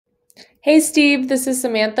Hey Steve, this is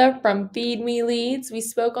Samantha from Feed Me Leads. We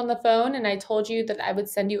spoke on the phone and I told you that I would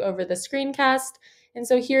send you over the screencast. And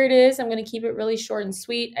so here it is. I'm going to keep it really short and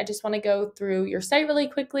sweet. I just want to go through your site really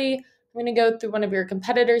quickly. I'm going to go through one of your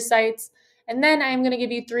competitor sites. And then I'm going to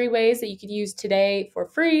give you 3 ways that you could use today for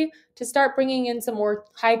free to start bringing in some more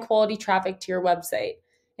high quality traffic to your website.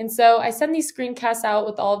 And so I send these screencasts out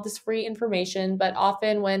with all of this free information, but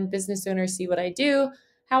often when business owners see what I do,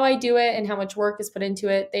 how I do it and how much work is put into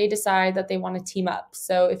it, they decide that they want to team up.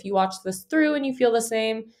 So if you watch this through and you feel the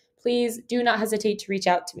same, please do not hesitate to reach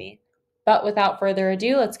out to me. But without further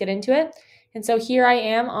ado, let's get into it. And so here I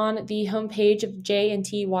am on the homepage of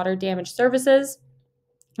J&T Water Damage Services.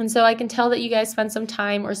 And so I can tell that you guys spent some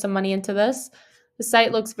time or some money into this. The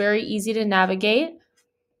site looks very easy to navigate,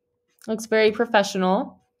 looks very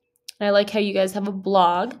professional. And I like how you guys have a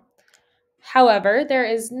blog. However, there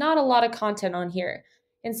is not a lot of content on here.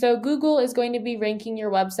 And so Google is going to be ranking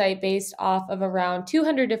your website based off of around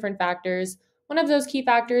 200 different factors. One of those key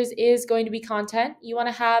factors is going to be content. You want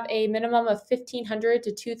to have a minimum of 1,500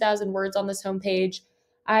 to 2,000 words on this homepage.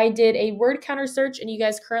 I did a word counter search and you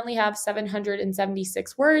guys currently have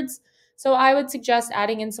 776 words. So I would suggest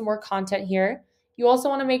adding in some more content here. You also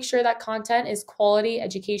want to make sure that content is quality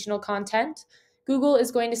educational content. Google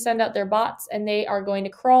is going to send out their bots and they are going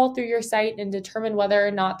to crawl through your site and determine whether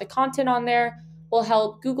or not the content on there will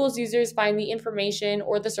help Google's users find the information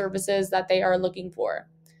or the services that they are looking for.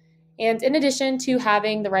 And in addition to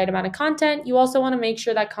having the right amount of content, you also want to make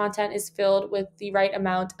sure that content is filled with the right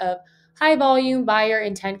amount of high volume buyer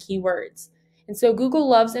intent keywords. And so Google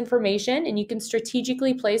loves information, and you can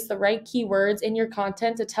strategically place the right keywords in your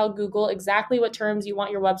content to tell Google exactly what terms you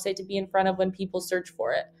want your website to be in front of when people search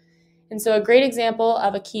for it. And so a great example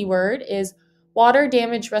of a keyword is water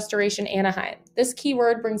damage restoration Anaheim. This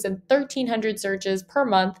keyword brings in 1,300 searches per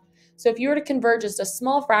month. So if you were to convert just a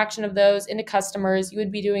small fraction of those into customers, you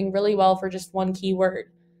would be doing really well for just one keyword.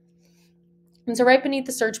 And so right beneath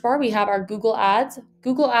the search bar, we have our Google Ads.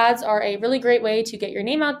 Google Ads are a really great way to get your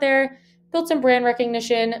name out there, build some brand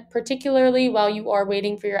recognition, particularly while you are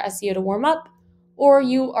waiting for your SEO to warm up, or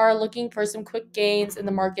you are looking for some quick gains and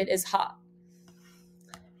the market is hot.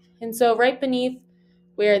 And so right beneath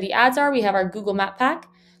where the ads are, we have our Google Map Pack.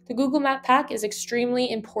 The Google Map Pack is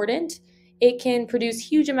extremely important. It can produce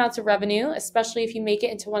huge amounts of revenue, especially if you make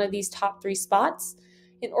it into one of these top 3 spots.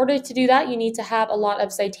 In order to do that, you need to have a lot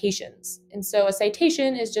of citations. And so a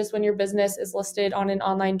citation is just when your business is listed on an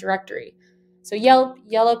online directory. So Yelp,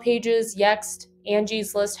 Yellow Pages, Yext,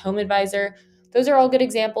 Angie's List, Home Advisor, those are all good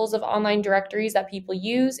examples of online directories that people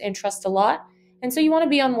use and trust a lot. And so you want to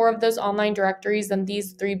be on more of those online directories than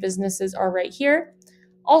these 3 businesses are right here.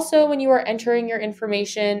 Also, when you are entering your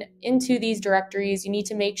information into these directories, you need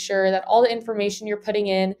to make sure that all the information you're putting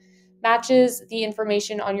in matches the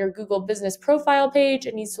information on your Google business profile page.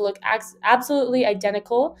 It needs to look absolutely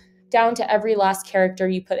identical down to every last character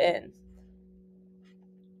you put in.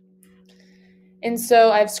 And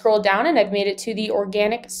so I've scrolled down and I've made it to the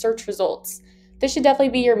organic search results. This should definitely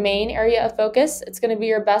be your main area of focus. It's going to be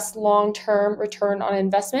your best long-term return on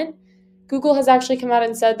investment. Google has actually come out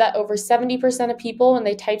and said that over 70% of people, when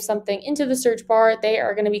they type something into the search bar, they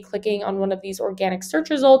are going to be clicking on one of these organic search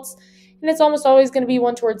results, and it's almost always going to be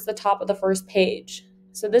one towards the top of the first page.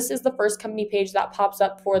 So this is the first company page that pops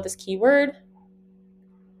up for this keyword.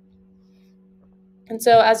 And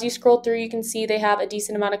so as you scroll through, you can see they have a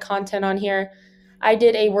decent amount of content on here. I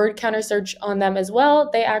did a word counter search on them as well.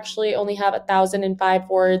 They actually only have 1,005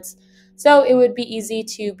 words. So it would be easy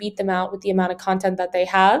to beat them out with the amount of content that they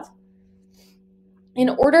have. In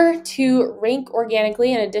order to rank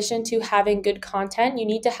organically, in addition to having good content, you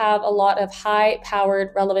need to have a lot of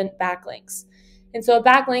high-powered, relevant backlinks. And so a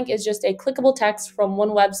backlink is just a clickable text from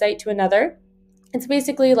one website to another. It's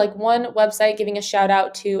basically like one website giving a shout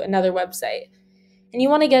out to another website. And you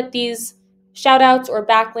want to get these shout outs or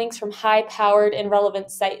backlinks from high-powered and relevant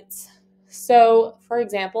sites. So, for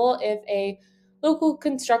example, if a local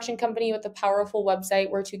construction company with a powerful website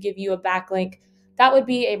were to give you a backlink, that would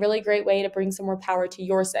be a really great way to bring some more power to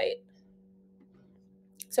your site.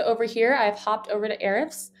 So over here, I've hopped over to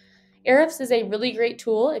Ahrefs. Ahrefs is a really great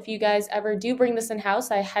tool. If you guys ever do bring this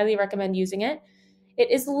in-house, I highly recommend using it.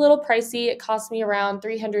 It is a little pricey. It costs me around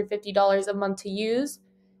 $350 a month to use,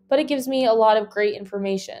 but it gives me a lot of great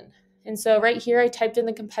information. And so right here, I typed in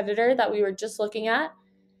the competitor that we were just looking at,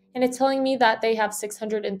 and it's telling me that they have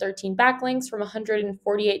 613 backlinks from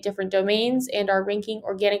 148 different domains and are ranking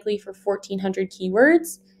organically for 1,400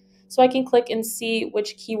 keywords. So I can click and see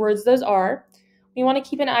which keywords those are. We want to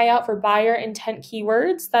keep an eye out for buyer intent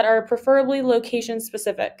keywords that are preferably location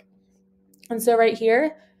specific. And so right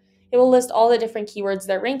here, It will list all the different keywords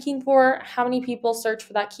they're ranking for, how many people search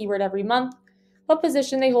for that keyword every month, what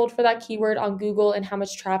position they hold for that keyword on Google, and how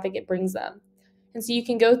much traffic it brings them. And so you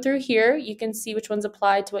can go through here, you can see which ones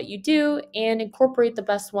apply to what you do and incorporate the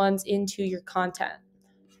best ones into your content.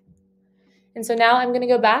 And so now I'm going to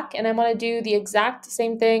go back and I want to do the exact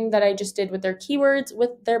same thing that I just did with their keywords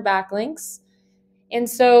with their backlinks. And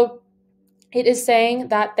so it is saying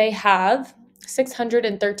that they have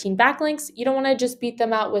 613 backlinks. You don't want to just beat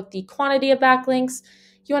them out with the quantity of backlinks.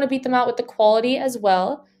 You want to beat them out with the quality as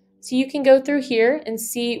well. So you can go through here and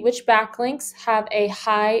see which backlinks have a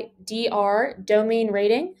high DR domain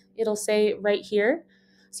rating. It'll say right here.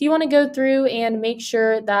 So you want to go through and make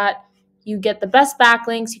sure that you get the best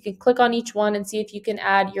backlinks. You can click on each one and see if you can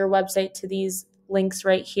add your website to these links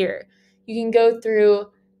right here. You can go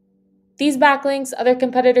through these backlinks, other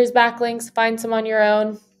competitors' backlinks, find some on your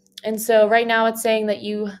own. And so right now it's saying that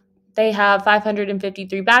they have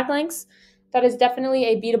 553 backlinks. That is definitely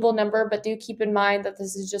a beatable number, but do keep in mind that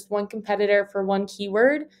this is just one competitor for one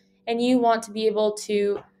keyword, and you want to be able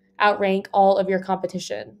to outrank all of your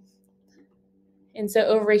competition. And so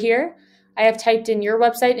over here, I have typed in your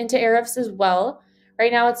website into Ahrefs as well.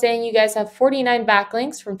 Right now it's saying you guys have 49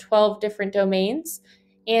 backlinks from 12 different domains,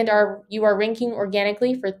 and you are ranking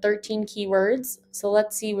organically for 13 keywords. So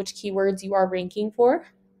let's see which keywords you are ranking for.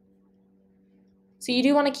 So you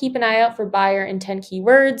do want to keep an eye out for buyer intent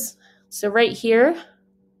keywords. So right here,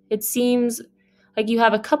 it seems like you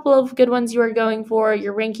have a couple of good ones you are going for.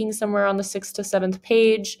 You're ranking somewhere on the 6th to 7th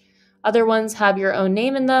page. Other ones have your own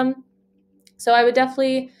name in them. So I would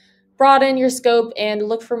definitely broaden your scope and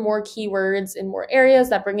look for more keywords in more areas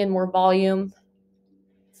that bring in more volume.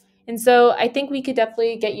 And so I think we could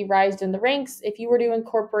definitely get you rised in the ranks if you were to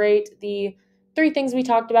incorporate the 3 things we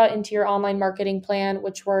talked about into your online marketing plan,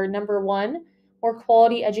 which were number 1, more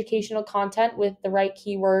quality educational content with the right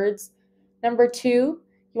keywords. Number 2, you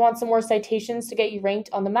want some more citations to get you ranked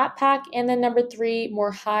on the map pack. And then number 3,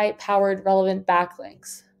 more high-powered relevant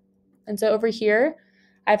backlinks. And so over here,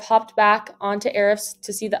 I've hopped back onto Ahrefs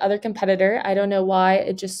to see the other competitor. I don't know why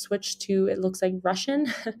it just switched to, it looks like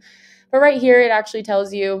Russian. But right here, it actually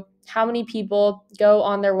tells you how many people go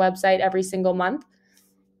on their website every single month.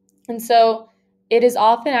 And so it is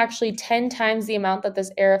often actually 10 times the amount that this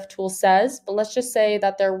Ahrefs tool says. But let's just say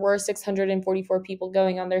that there were 644 people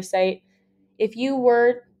going on their site. If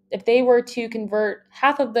they were to convert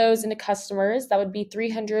half of those into customers, that would be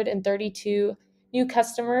 332 new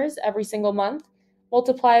customers every single month.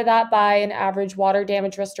 Multiply that by an average water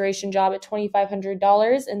damage restoration job at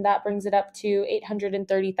 $2,500, and that brings it up to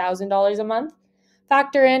 $830,000 a month.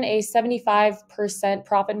 Factor in a 75%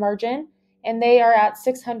 profit margin, and they are at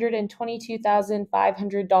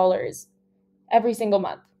 $622,500 every single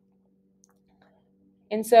month.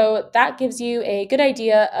 And so that gives you a good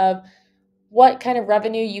idea of what kind of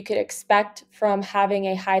revenue you could expect from having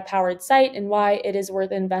a high-powered site and why it is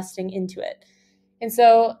worth investing into it. And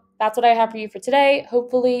so that's what I have for you for today.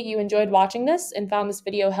 Hopefully you enjoyed watching this and found this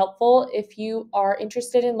video helpful. If you are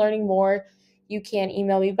interested in learning more, you can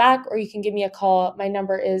email me back or you can give me a call. My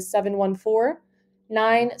number is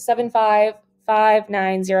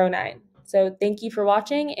 714-975-5909. So thank you for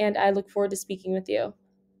watching, and I look forward to speaking with you.